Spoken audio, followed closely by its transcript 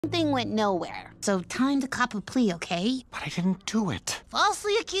thing went nowhere. So time to cop a plea, okay? But I didn't do it.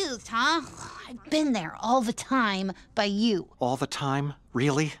 Falsely accused, huh? I've been there all the time by you. All the time?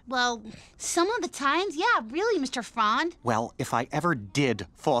 Really? Well, some of the times, yeah, really, Mr. Frond. Well, if I ever did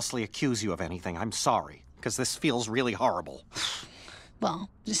falsely accuse you of anything, I'm sorry, because this feels really horrible. Well,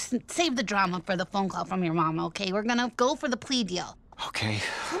 just save the drama for the phone call from your mom, okay? We're gonna go for the plea deal. Okay.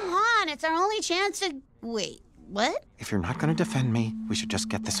 Come on, it's our only chance to... Wait, what? If you're not going to defend me, we should just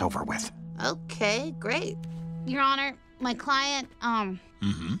get this over with. Okay, great. Your Honor, my client,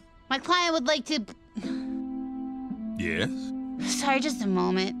 my client would like to... Yes? Sorry, just a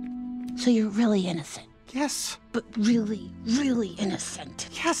moment. So you're really innocent, Yes. but really, really innocent.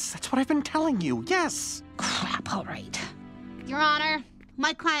 Yes, that's what I've been telling you. Yes. Crap, all right. Your Honor,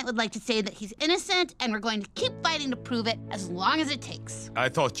 my client would like to say that he's innocent, and we're going to keep fighting to prove it as long as it takes. I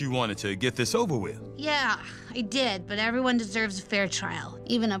thought you wanted to get this over with. Yeah, I did, but everyone deserves a fair trial.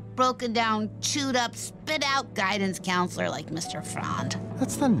 Even a broken down, chewed up, spit out guidance counselor like Mr. Frond.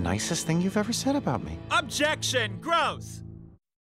 That's the nicest thing you've ever said about me. Objection! Gross!